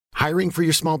Hiring for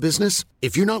your small business?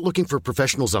 If you're not looking for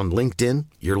professionals on LinkedIn,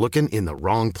 you're looking in the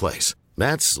wrong place.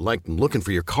 That's like looking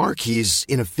for your car keys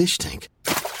in a fish tank.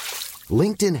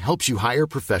 LinkedIn helps you hire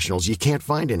professionals you can't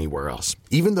find anywhere else,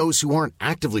 even those who aren't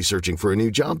actively searching for a new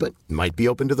job but might be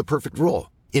open to the perfect role.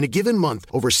 In a given month,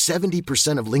 over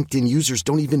 70% of LinkedIn users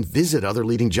don't even visit other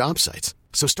leading job sites.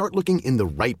 So start looking in the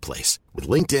right place. With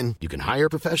LinkedIn, you can hire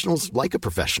professionals like a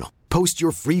professional. Post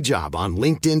your free job on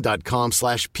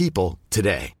linkedin.com/people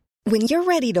today. When you're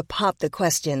ready to pop the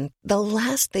question, the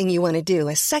last thing you want to do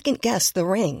is second-guess the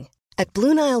ring. At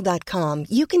BlueNile.com,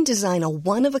 you can design a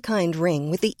one-of-a-kind ring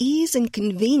with the ease and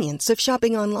convenience of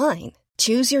shopping online.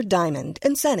 Choose your diamond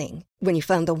and setting. When you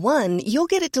find the one, you'll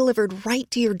get it delivered right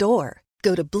to your door.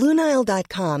 Go to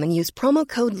BlueNile.com and use promo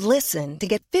code LISTEN to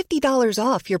get $50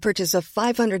 off your purchase of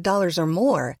 $500 or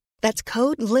more. That's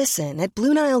code LISTEN at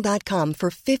BlueNile.com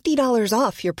for $50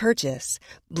 off your purchase.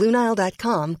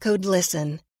 BlueNile.com, code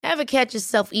LISTEN. Ever catch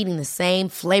yourself eating the same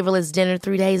flavorless dinner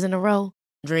 3 days in a row?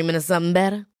 Dreaming of something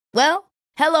better? Well,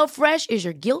 HelloFresh is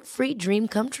your guilt-free dream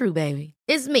come true, baby.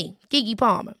 It's me, Keke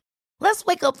Palmer. Let's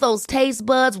wake up those taste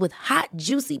buds with hot,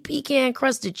 juicy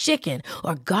pecan-crusted chicken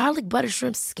or garlic butter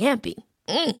shrimp scampi.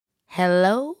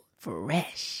 Hello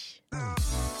Fresh.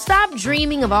 Stop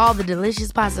dreaming of all the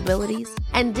delicious possibilities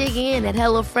and dig in at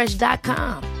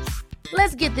HelloFresh.com.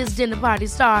 Let's get this dinner party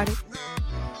started.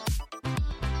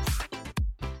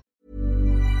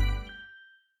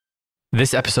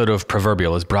 This episode of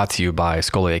Proverbial is brought to you by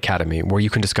Scholé Academy, where you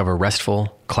can discover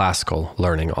restful, classical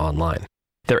learning online.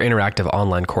 Their interactive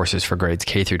online courses for grades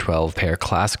K through 12 pair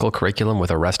classical curriculum with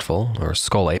a restful, or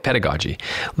Scholé, pedagogy,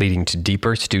 leading to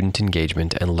deeper student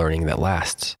engagement and learning that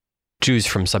lasts. Choose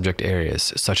from subject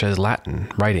areas such as Latin,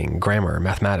 writing, grammar,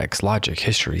 mathematics, logic,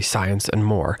 history, science, and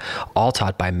more, all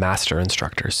taught by master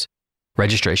instructors.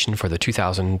 Registration for the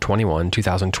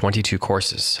 2021-2022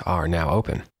 courses are now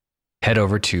open. Head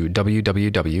over to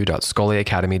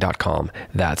www.scholeacademy.com.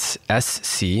 That's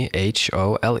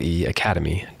SCHOLE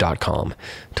Academy.com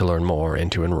to learn more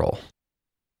and to enroll.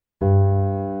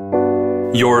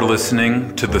 You're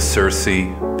listening to the Circe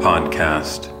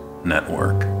Podcast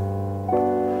Network.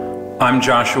 I'm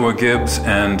Joshua Gibbs,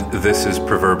 and this is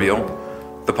Proverbial,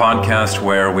 the podcast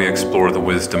where we explore the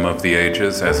wisdom of the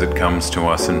ages as it comes to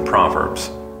us in Proverbs,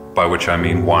 by which I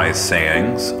mean wise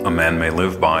sayings a man may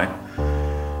live by,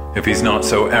 if he's not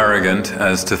so arrogant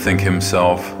as to think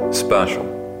himself special.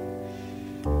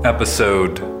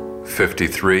 Episode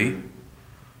 53,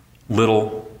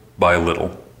 Little by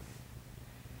Little.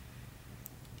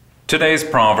 Today's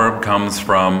proverb comes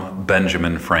from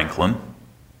Benjamin Franklin.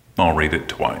 I'll read it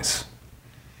twice.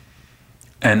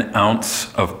 An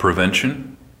ounce of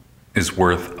prevention is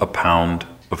worth a pound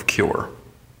of cure.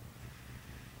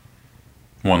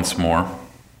 Once more.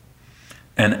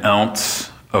 An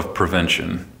ounce of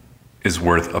prevention is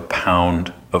worth a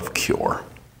pound of cure.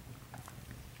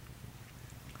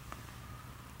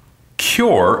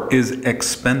 Cure is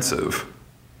expensive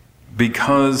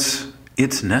because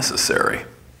it's necessary.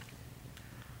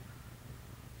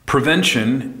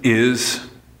 Prevention is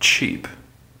cheap,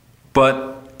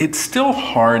 but it's still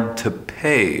hard to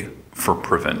pay for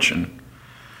prevention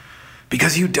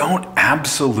because you don't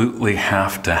absolutely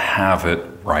have to have it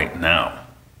right now.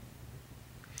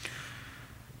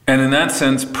 And in that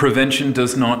sense, prevention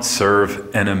does not serve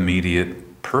an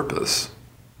immediate purpose.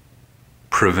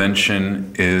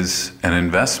 Prevention is an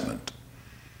investment.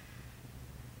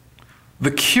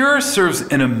 The cure serves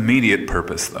an immediate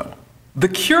purpose, though. The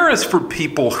cure is for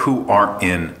people who are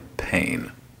in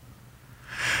pain.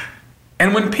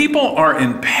 And when people are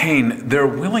in pain, they're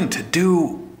willing to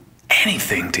do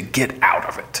anything to get out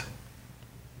of it.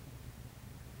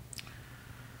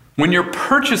 When you're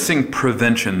purchasing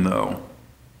prevention, though,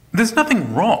 there's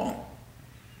nothing wrong.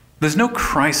 There's no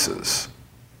crisis.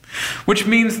 Which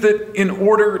means that in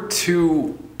order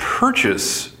to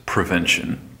purchase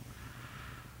prevention,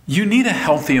 you need a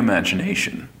healthy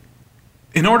imagination.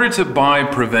 In order to buy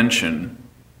prevention,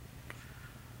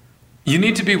 you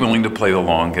need to be willing to play the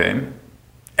long game,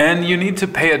 and you need to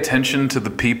pay attention to the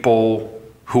people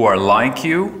who are like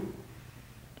you,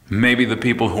 maybe the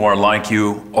people who are like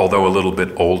you, although a little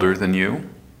bit older than you.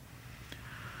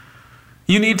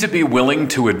 You need to be willing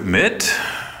to admit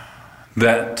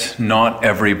that not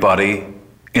everybody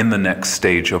in the next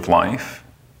stage of life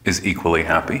is equally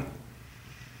happy.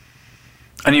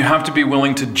 And you have to be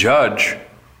willing to judge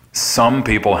some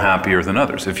people happier than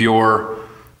others. If you're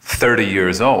 30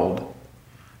 years old,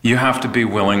 you have to be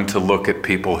willing to look at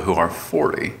people who are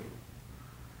 40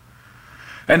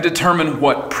 and determine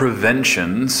what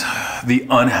preventions the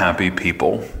unhappy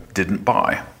people didn't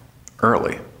buy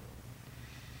early.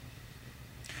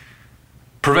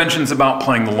 Prevention's about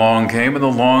playing the long game, and the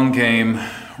long game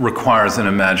requires an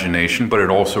imagination, but it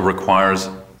also requires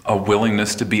a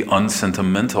willingness to be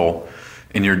unsentimental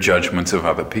in your judgments of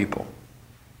other people.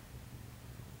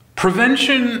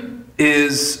 Prevention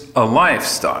is a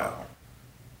lifestyle.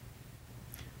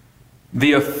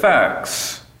 The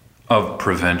effects of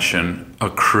prevention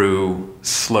accrue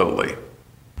slowly.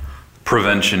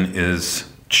 Prevention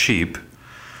is cheap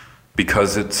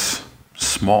because it's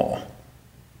small.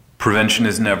 Prevention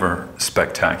is never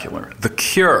spectacular. The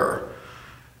cure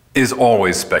is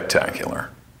always spectacular.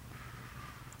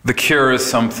 The cure is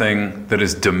something that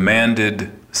is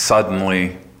demanded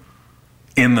suddenly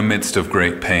in the midst of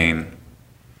great pain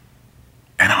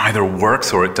and either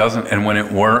works or it doesn't. And when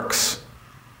it works,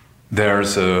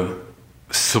 there's a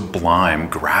sublime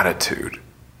gratitude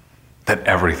that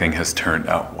everything has turned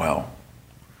out well.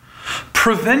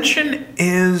 Prevention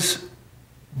is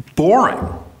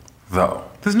boring, though.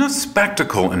 There's no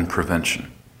spectacle in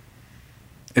prevention.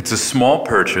 It's a small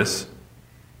purchase.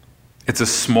 It's a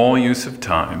small use of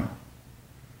time.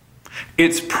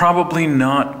 It's probably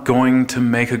not going to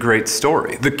make a great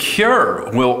story. The cure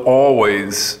will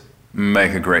always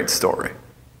make a great story.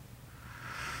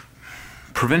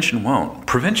 Prevention won't.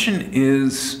 Prevention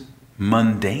is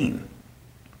mundane.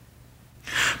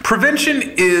 Prevention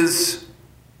is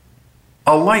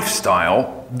a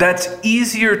lifestyle that's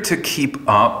easier to keep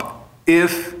up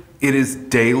if it is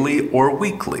daily or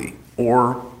weekly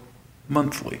or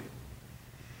monthly.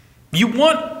 You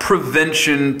want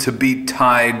prevention to be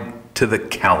tied to the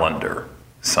calendar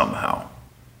somehow.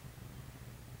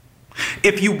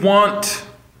 If you want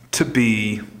to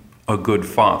be a good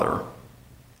father,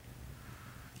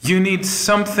 you need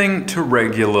something to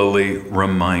regularly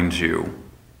remind you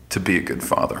to be a good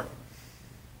father.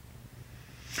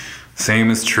 Same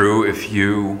is true if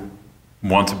you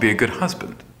want to be a good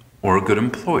husband or a good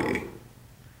employee.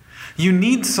 You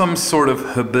need some sort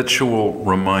of habitual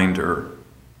reminder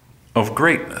of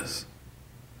greatness.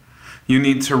 You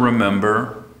need to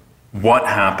remember what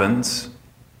happens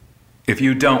if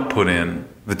you don't put in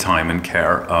the time and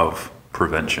care of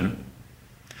prevention.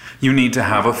 You need to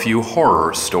have a few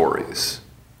horror stories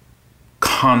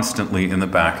constantly in the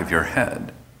back of your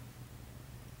head,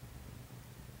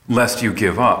 lest you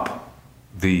give up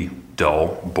the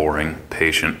dull, boring,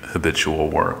 patient, habitual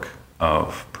work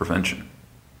of prevention.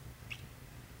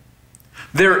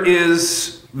 There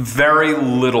is very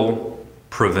little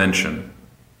prevention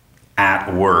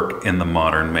at work in the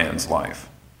modern man's life.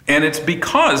 And it's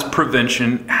because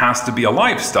prevention has to be a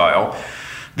lifestyle.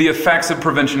 The effects of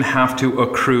prevention have to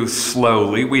accrue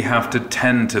slowly. We have to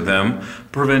tend to them.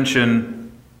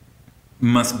 Prevention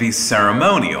must be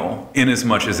ceremonial in as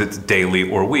much as it's daily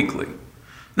or weekly.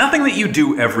 Nothing that you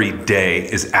do every day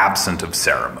is absent of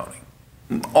ceremony.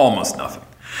 Almost nothing.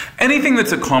 Anything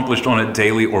that's accomplished on a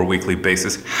daily or weekly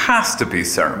basis has to be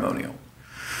ceremonial.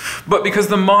 But because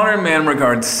the modern man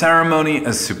regards ceremony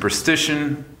as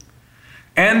superstition,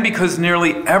 and because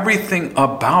nearly everything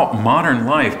about modern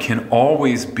life can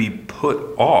always be put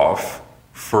off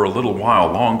for a little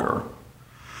while longer,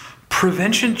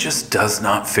 prevention just does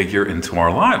not figure into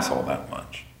our lives all that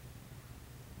much.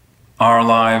 Our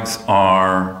lives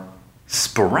are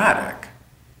sporadic,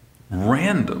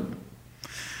 random.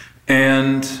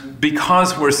 And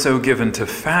because we're so given to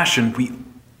fashion, we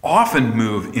often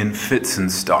move in fits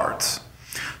and starts.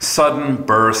 Sudden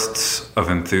bursts of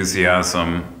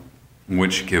enthusiasm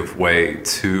which give way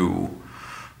to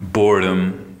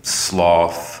boredom,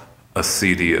 sloth,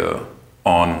 acedia,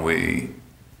 ennui,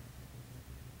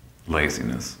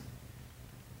 laziness.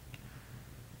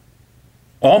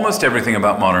 Almost everything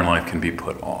about modern life can be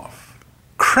put off.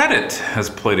 Credit has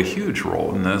played a huge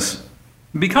role in this.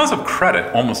 Because of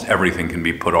credit, almost everything can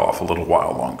be put off a little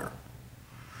while longer.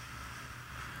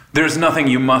 There's nothing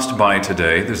you must buy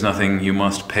today. There's nothing you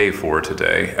must pay for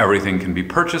today. Everything can be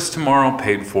purchased tomorrow,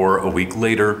 paid for a week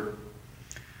later,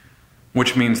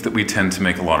 which means that we tend to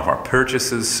make a lot of our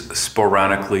purchases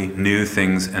sporadically. New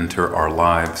things enter our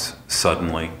lives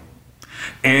suddenly.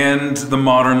 And the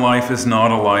modern life is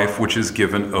not a life which is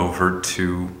given over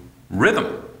to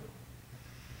rhythm.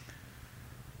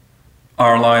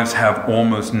 Our lives have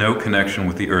almost no connection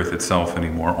with the earth itself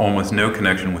anymore, almost no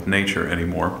connection with nature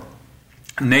anymore.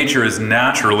 Nature is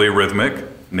naturally rhythmic.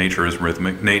 Nature is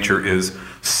rhythmic. Nature is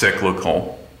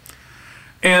cyclical.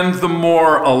 And the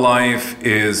more a life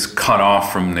is cut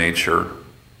off from nature,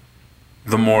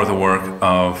 the more the work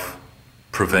of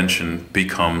prevention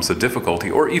becomes a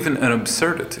difficulty or even an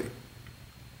absurdity.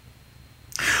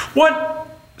 What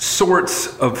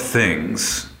sorts of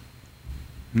things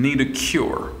need a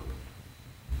cure?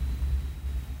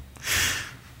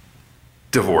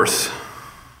 Divorce,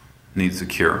 needs a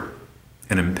cure,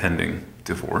 an impending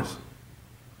divorce.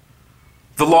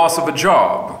 The loss of a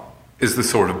job is the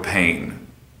sort of pain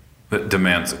that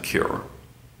demands a cure.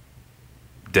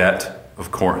 Debt,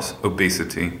 of course,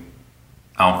 obesity,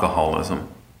 alcoholism.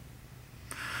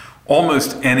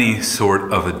 Almost any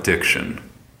sort of addiction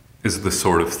is the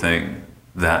sort of thing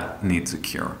that needs a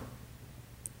cure.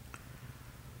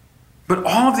 But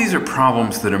all of these are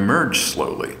problems that emerge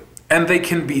slowly, and they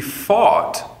can be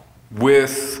fought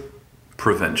with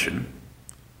prevention.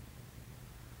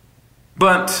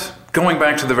 But going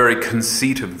back to the very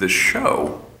conceit of this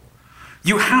show,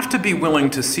 you have to be willing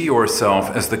to see yourself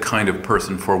as the kind of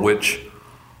person for which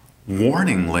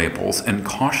warning labels and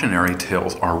cautionary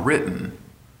tales are written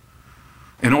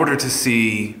in order to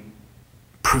see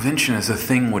prevention as a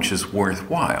thing which is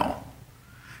worthwhile.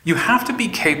 You have to be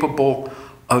capable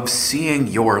of seeing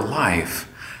your life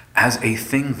as a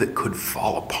thing that could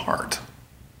fall apart.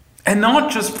 And not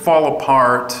just fall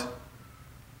apart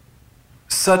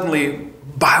suddenly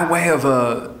by way of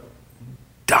a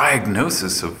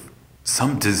diagnosis of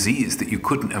some disease that you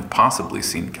couldn't have possibly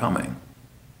seen coming.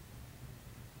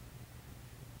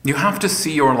 You have to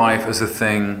see your life as a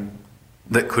thing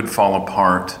that could fall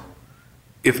apart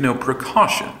if no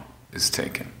precaution is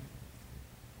taken.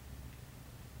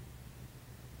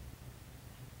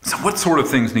 So what sort of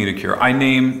things need a cure? I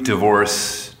name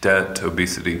divorce, debt,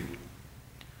 obesity.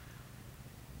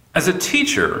 As a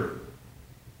teacher,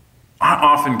 I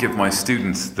often give my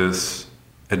students this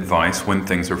advice when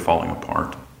things are falling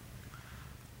apart.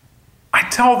 I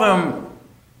tell them,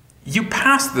 you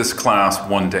pass this class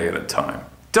one day at a time.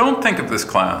 Don't think of this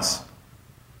class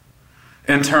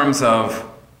in terms of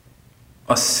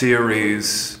a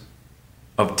series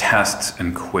of tests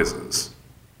and quizzes.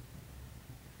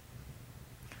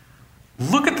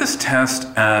 Look at this test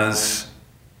as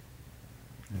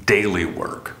daily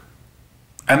work.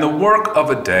 And the work of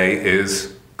a day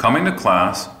is coming to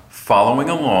class, following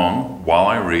along while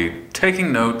I read,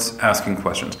 taking notes, asking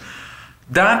questions.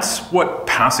 That's what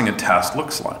passing a test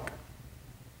looks like.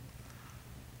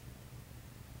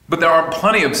 But there are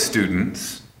plenty of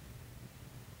students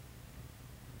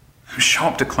who show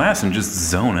up to class and just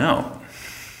zone out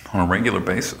on a regular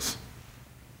basis.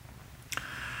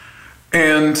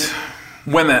 And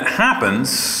when that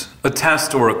happens, a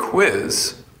test or a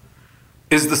quiz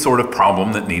is the sort of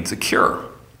problem that needs a cure.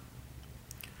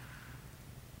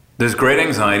 There's great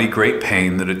anxiety, great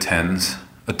pain that attends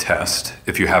a test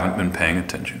if you haven't been paying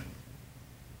attention.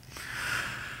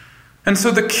 And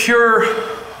so the cure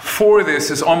for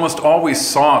this is almost always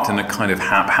sought in a kind of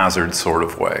haphazard sort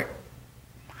of way.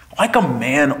 Like a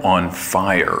man on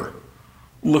fire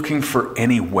looking for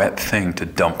any wet thing to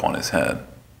dump on his head.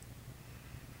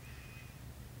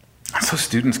 So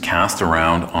students cast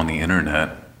around on the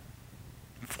internet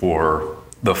for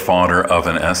the fodder of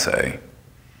an essay,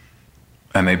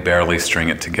 and they barely string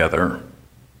it together,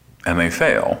 and they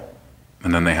fail,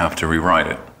 and then they have to rewrite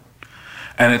it.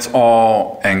 And it's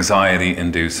all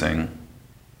anxiety-inducing,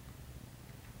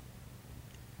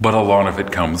 but a lot of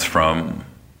it comes from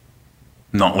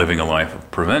not living a life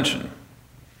of prevention,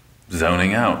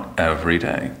 zoning out every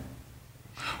day,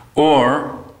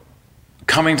 or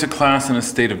coming to class in a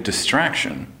state of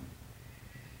distraction,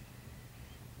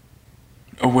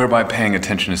 or whereby paying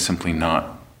attention is simply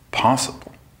not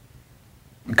possible.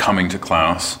 Coming to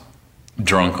class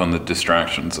drunk on the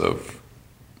distractions of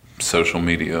social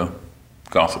media,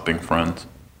 gossiping friends,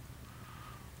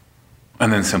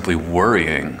 and then simply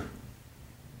worrying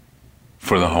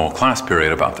for the whole class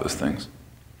period about those things.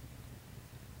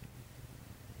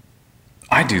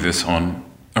 I do this on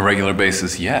a regular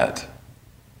basis yet.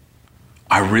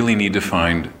 I really need to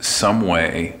find some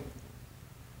way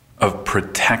of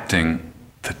protecting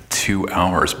the 2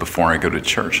 hours before I go to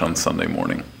church on Sunday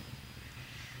morning.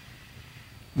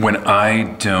 When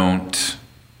I don't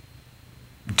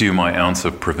do my ounce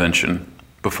of prevention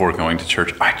before going to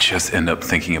church, I just end up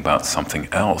thinking about something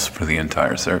else for the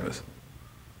entire service.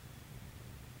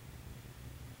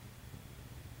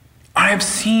 I have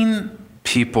seen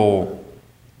people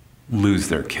lose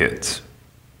their kids.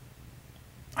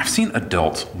 I've seen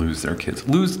adults lose their kids,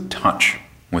 lose touch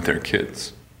with their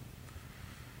kids,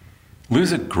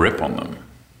 lose a grip on them.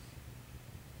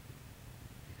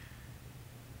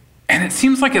 And it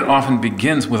seems like it often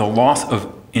begins with a loss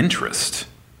of interest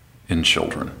in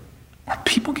children, or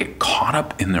people get caught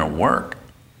up in their work.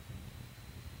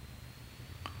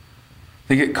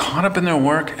 They get caught up in their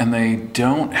work and they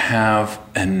don't have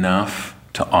enough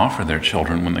to offer their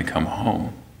children when they come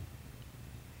home.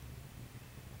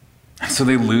 And so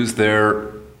they lose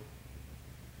their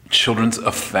children's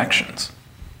affections.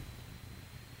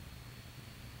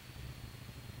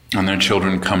 And their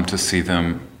children come to see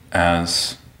them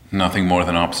as nothing more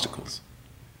than obstacles.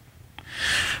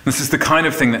 This is the kind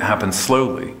of thing that happens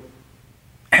slowly.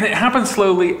 And it happens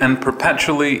slowly and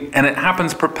perpetually, and it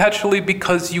happens perpetually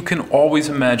because you can always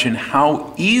imagine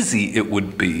how easy it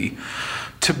would be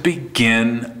to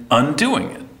begin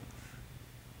undoing it.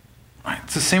 Right?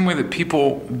 It's the same way that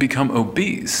people become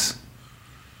obese.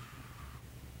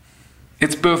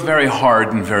 It's both very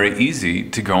hard and very easy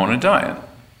to go on a diet.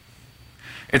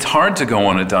 It's hard to go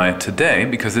on a diet today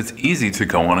because it's easy to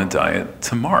go on a diet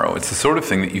tomorrow. It's the sort of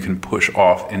thing that you can push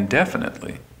off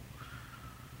indefinitely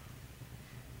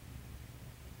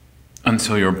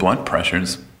until your blood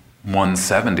pressure's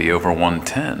 170 over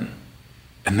 110,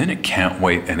 and then it can't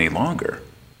wait any longer.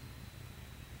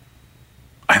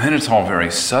 And then it's all very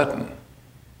sudden,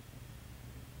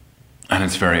 and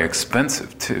it's very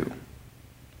expensive too.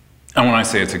 And when I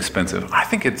say it's expensive, I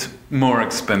think it's more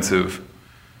expensive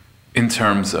in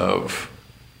terms of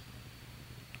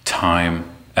time,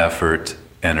 effort,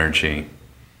 energy,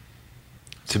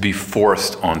 to be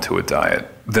forced onto a diet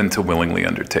than to willingly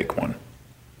undertake one.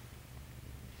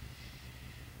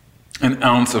 An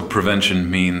ounce of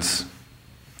prevention means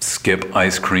skip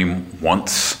ice cream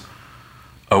once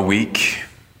a week,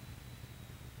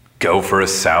 go for a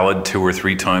salad 2 or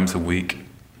 3 times a week,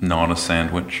 not a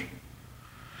sandwich.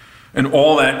 And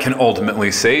all that can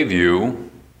ultimately save you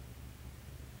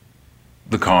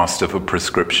the cost of a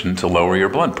prescription to lower your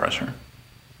blood pressure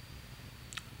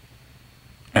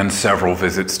and several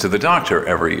visits to the doctor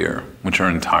every year, which are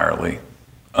entirely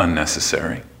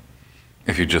unnecessary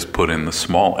if you just put in the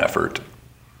small effort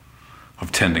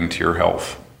of tending to your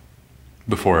health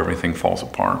before everything falls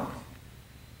apart.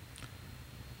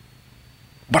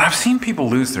 But I've seen people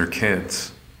lose their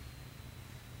kids'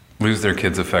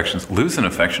 affections, lose an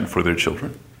affection for their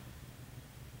children.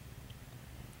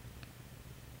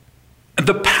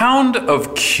 The pound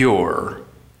of cure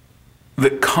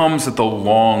that comes at the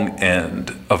long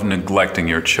end of neglecting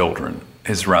your children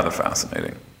is rather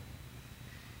fascinating.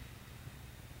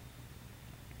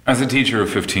 As a teacher of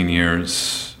 15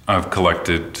 years, I've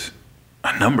collected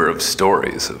a number of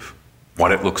stories of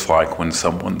what it looks like when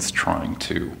someone's trying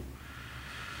to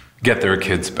get their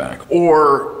kids back,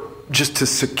 or just to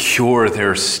secure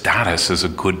their status as a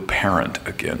good parent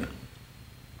again.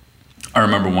 I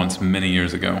remember once many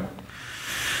years ago,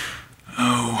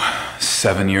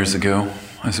 7 years ago,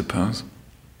 I suppose,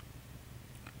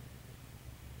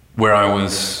 where I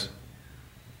was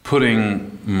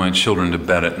putting my children to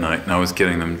bed at night and I was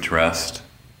getting them dressed.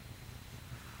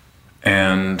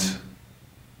 And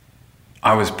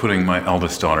I was putting my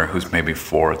eldest daughter, who's maybe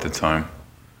 4 at the time,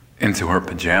 into her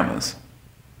pajamas.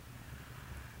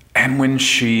 And when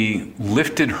she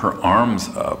lifted her arms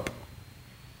up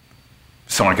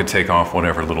so I could take off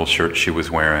whatever little shirt she was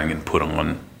wearing and put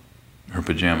on her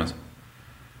pajamas,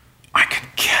 I could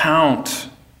count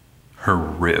her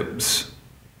ribs.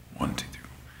 1, 2, 3.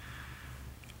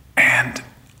 And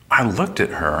I looked at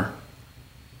her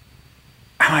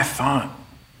and I thought,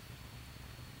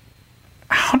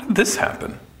 how did this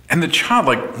happen? And the child,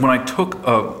 like, when I took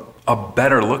a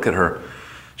better look at her,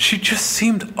 she just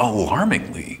seemed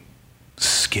alarmingly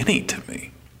skinny to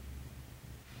me.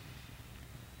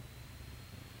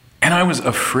 And I was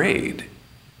afraid.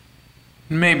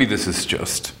 Maybe this is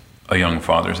just a young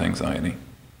father's anxiety.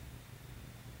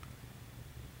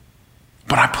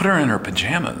 But I put her in her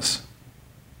pajamas.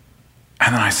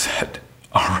 And then I said,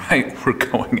 all right, we're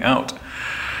going out.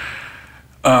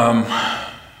 And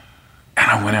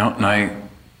I went out and I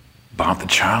bought the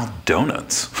child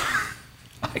donuts.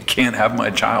 I can't have my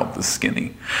child this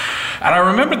skinny. And I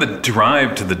remember the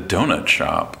drive to the donut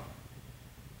shop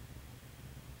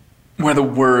where the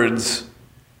words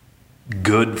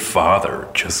good father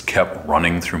just kept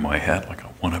running through my head. Like, I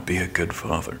want to be a good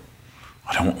father.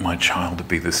 I don't want my child to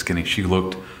be this skinny. She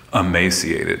looked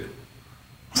emaciated.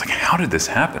 I was like, how did this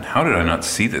happen? How did I not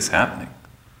see this happening?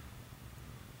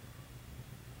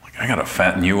 Like, I got to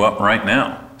fatten you up right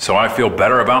now so I feel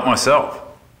better about myself.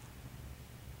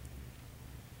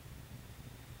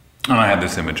 And I had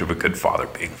this image of a good father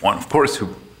being one, of course, who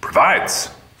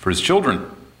provides for his children.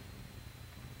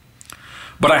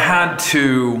 But I had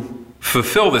to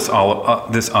fulfill this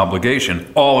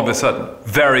obligation all of a sudden,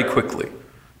 very quickly.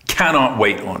 Cannot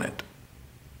wait on it.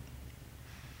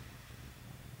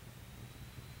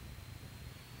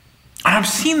 And I've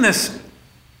seen this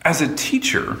as a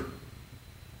teacher,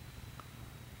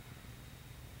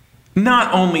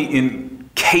 not only in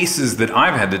cases that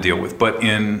I've had to deal with, but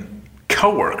in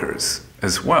coworkers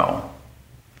as well,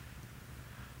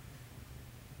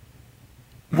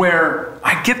 where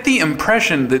I get the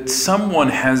impression that someone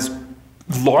has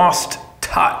lost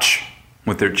touch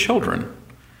with their children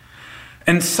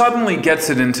and suddenly gets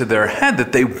it into their head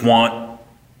that they want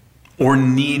or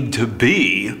need to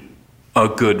be a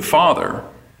good father.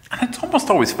 And it's almost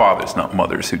always fathers, not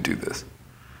mothers, who do this.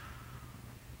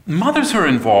 Mothers are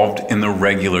involved in the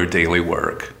regular daily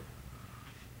work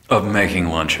of making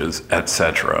lunches,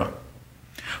 etc.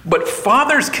 But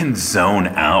fathers can zone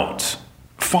out.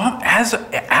 As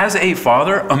a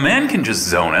father, a man can just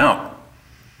zone out.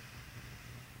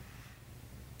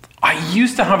 I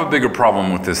used to have a bigger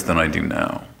problem with this than I do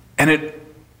now. And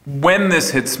when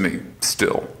this hits me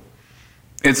still,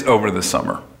 it's over the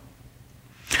summer,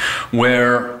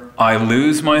 where I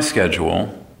lose my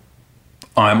schedule,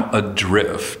 I'm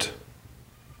adrift,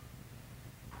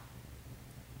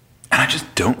 and I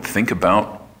just don't think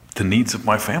about the needs of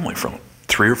my family for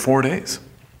 3 or 4 days.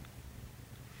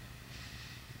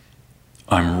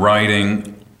 I'm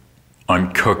writing,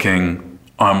 I'm cooking,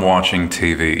 I'm watching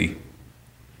TV.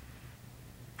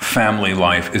 Family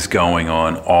life is going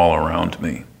on all around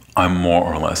me. I'm more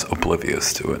or less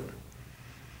oblivious to it.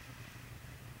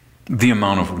 The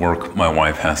amount of work my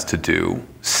wife has to do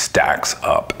stacks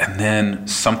up, and then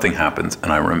something happens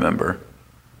and I remember,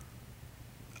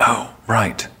 oh,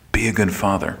 right, be a good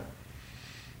father.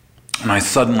 And I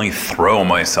suddenly throw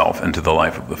myself into the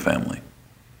life of the family.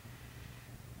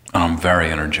 And I'm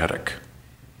very energetic,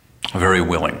 very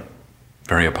willing,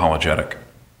 very apologetic.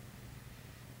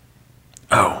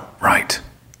 Oh, right,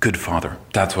 good father,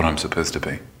 that's what I'm supposed to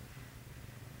be.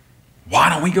 Why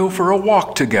don't we go for a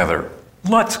walk together?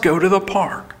 Let's go to the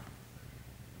park.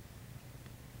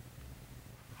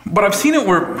 But I've seen it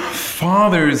where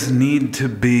fathers need to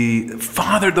be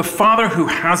the father who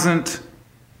hasn't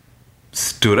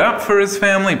stood up for his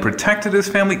family, protected his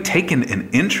family, taken an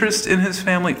interest in his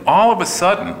family, all of a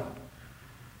sudden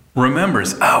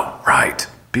remembers, oh, right,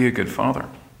 be a good father.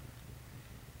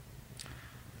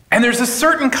 And there's a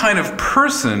certain kind of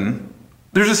person,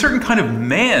 there's a certain kind of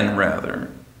man, rather,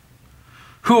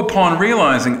 who upon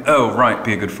realizing, oh, right,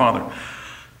 be a good father,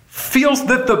 feels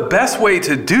that the best way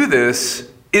to do this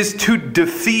is to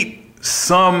defeat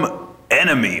some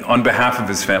enemy on behalf of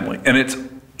his family. And it's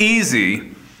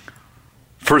easy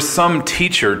for some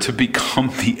teacher to become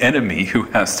the enemy who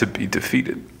has to be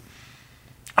defeated.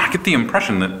 I get the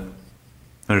impression that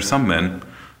there's some men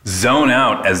zone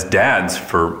out as dads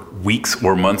for weeks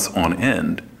or months on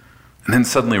end, and then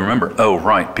suddenly remember, oh,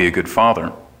 right, be a good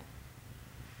father.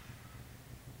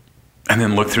 And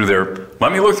then let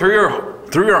me look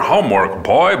through your homework,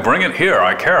 boy, bring it here,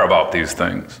 I care about these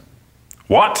things.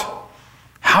 What?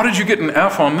 How did you get an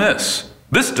F on this?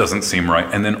 This doesn't seem right.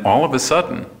 And then all of a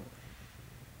sudden,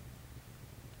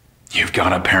 you've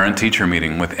got a parent-teacher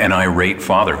meeting with an irate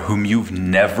father whom you've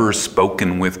never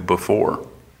spoken with before,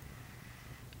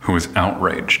 who is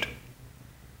outraged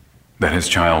that his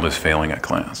child is failing at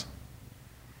class.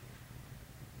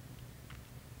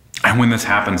 And when this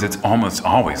happens, it's almost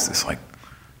always this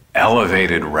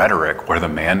elevated rhetoric where the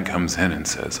man comes in and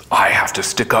says, I have to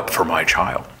stick up for my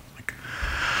child.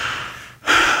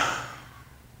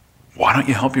 Why don't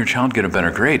you help your child get a better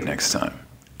grade next time?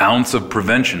 Ounce of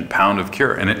prevention, pound of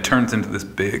cure. And it turns into this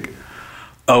big,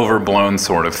 overblown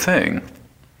sort of thing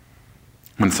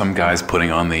when some guy's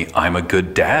putting on the I'm a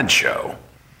good dad show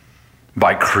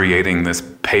by creating this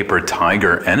paper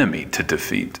tiger enemy to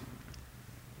defeat.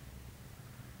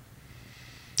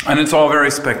 And it's all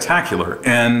very spectacular,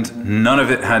 and none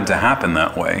of it had to happen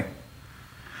that way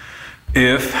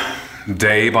if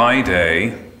day by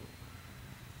day,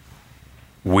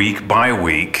 week by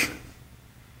week,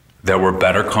 there were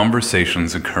better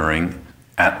conversations occurring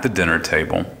at the dinner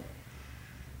table,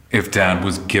 if dad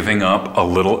was giving up a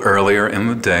little earlier in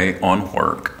the day on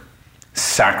work,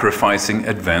 sacrificing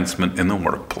advancement in the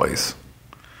workplace,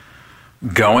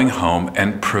 going home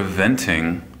and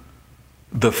preventing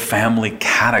the family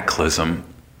cataclysm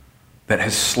that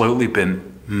has slowly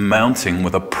been mounting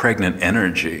with a pregnant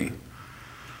energy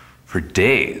for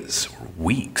days or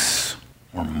weeks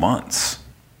or months.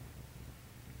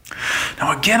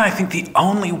 Now, again, I think the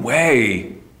only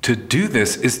way to do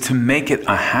this is to make it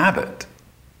a habit.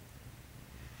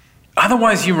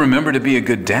 Otherwise, you remember to be a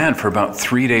good dad for about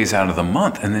 3 days out of the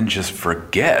month and then just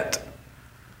forget.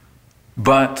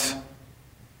 But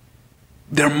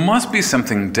there must be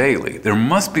something daily, there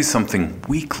must be something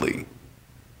weekly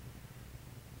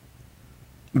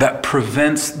that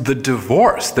prevents the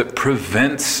divorce, that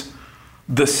prevents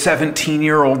the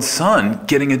 17-year-old son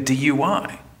getting a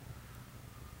DUI.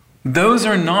 Those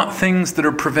are not things that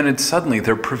are prevented suddenly,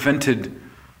 they're prevented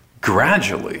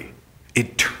gradually,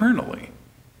 eternally,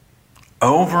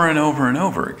 over and over and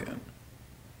over again.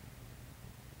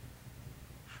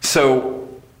 So,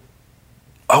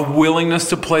 A willingness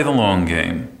to play the long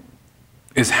game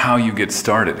is how you get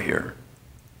started here.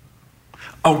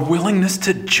 A willingness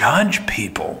to judge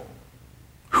people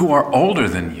who are older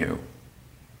than you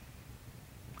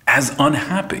as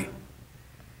unhappy.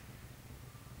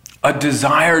 A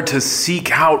desire to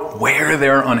seek out where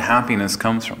their unhappiness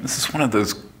comes from. This is one of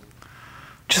those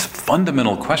just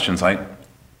fundamental questions I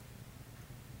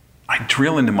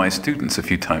drill into my students a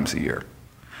few times a year.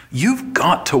 You've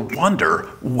got to wonder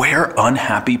where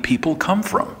unhappy people come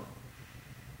from.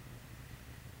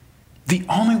 The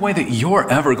only way that you're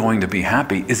ever going to be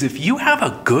happy is if you have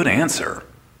a good answer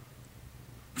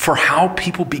for how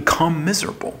people become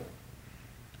miserable.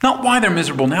 Not why they're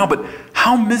miserable now, but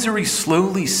how misery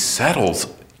slowly settles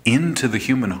into the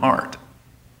human heart.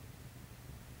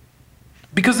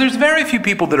 Because there's very few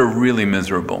people that are really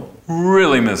miserable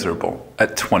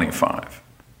at 25.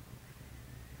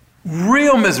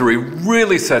 Real misery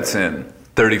really sets in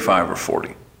 35 or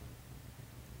 40.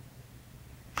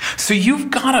 So you've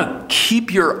got to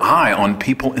keep your eye on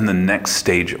people in the next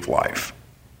stage of life.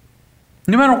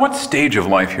 No matter what stage of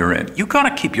life you're in, you've got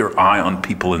to keep your eye on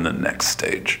people in the next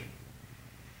stage.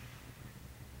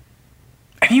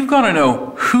 And you've got to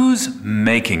know who's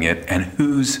making it and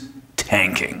who's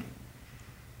tanking.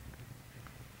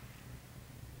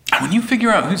 And when you figure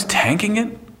out who's tanking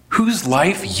it, whose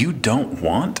life you don't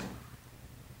want,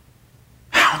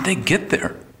 how'd they get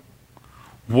there?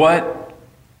 What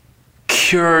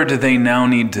cure do they now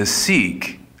need to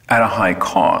seek at a high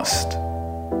cost?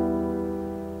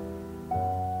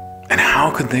 And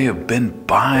how could they have been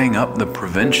buying up the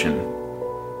prevention,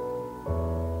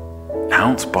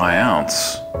 ounce by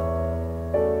ounce,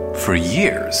 for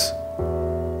years,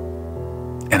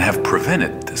 and have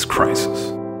prevented this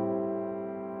crisis?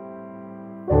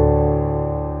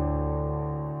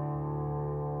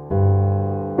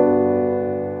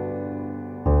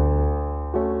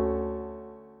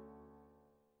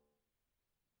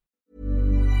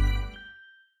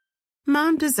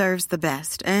 Mom deserves the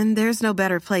best, and there's no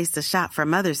better place to shop for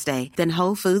Mother's Day than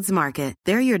Whole Foods Market.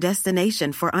 They're your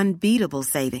destination for unbeatable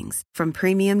savings, from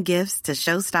premium gifts to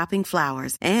show-stopping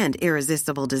flowers and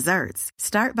irresistible desserts.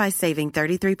 Start by saving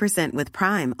 33% with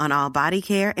Prime on all body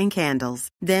care and candles.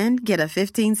 Then get a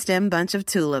 15-stem bunch of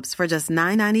tulips for just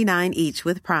 $9.99 each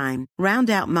with Prime. Round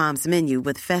out Mom's menu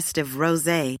with festive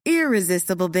rosé,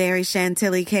 irresistible berry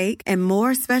chantilly cake, and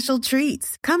more special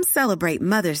treats. Come celebrate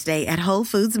Mother's Day at Whole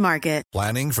Foods Market.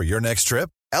 Planning for your next trip?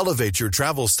 Elevate your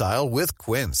travel style with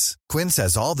Quince. Quince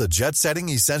has all the jet-setting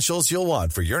essentials you'll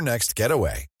want for your next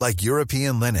getaway, like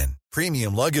European linen,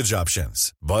 premium luggage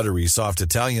options, buttery soft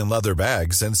Italian leather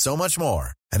bags, and so much more.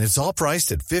 And it's all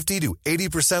priced at 50 to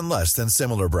 80% less than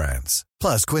similar brands.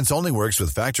 Plus, Quince only works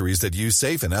with factories that use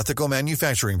safe and ethical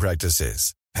manufacturing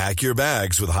practices. Pack your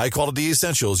bags with high-quality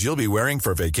essentials you'll be wearing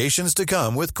for vacations to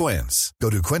come with Quince. Go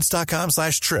to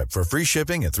quince.com/trip for free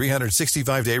shipping and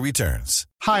 365-day returns.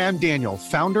 Hi, I'm Daniel,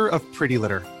 founder of Pretty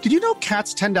Litter. Did you know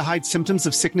cats tend to hide symptoms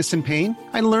of sickness and pain?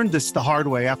 I learned this the hard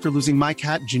way after losing my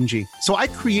cat, Gingy. So I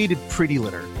created Pretty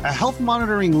Litter, a health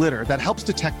monitoring litter that helps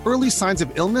detect early signs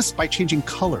of illness by changing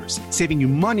colors, saving you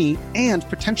money and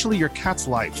potentially your cat's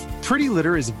life. Pretty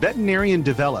Litter is veterinarian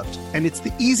developed, and it's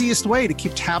the easiest way to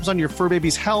keep tabs on your fur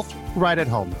baby's health right at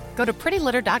home. Go to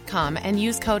prettylitter.com and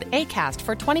use code ACAST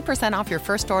for 20% off your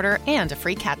first order and a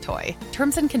free cat toy.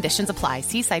 Terms and conditions apply.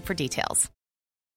 See site for details.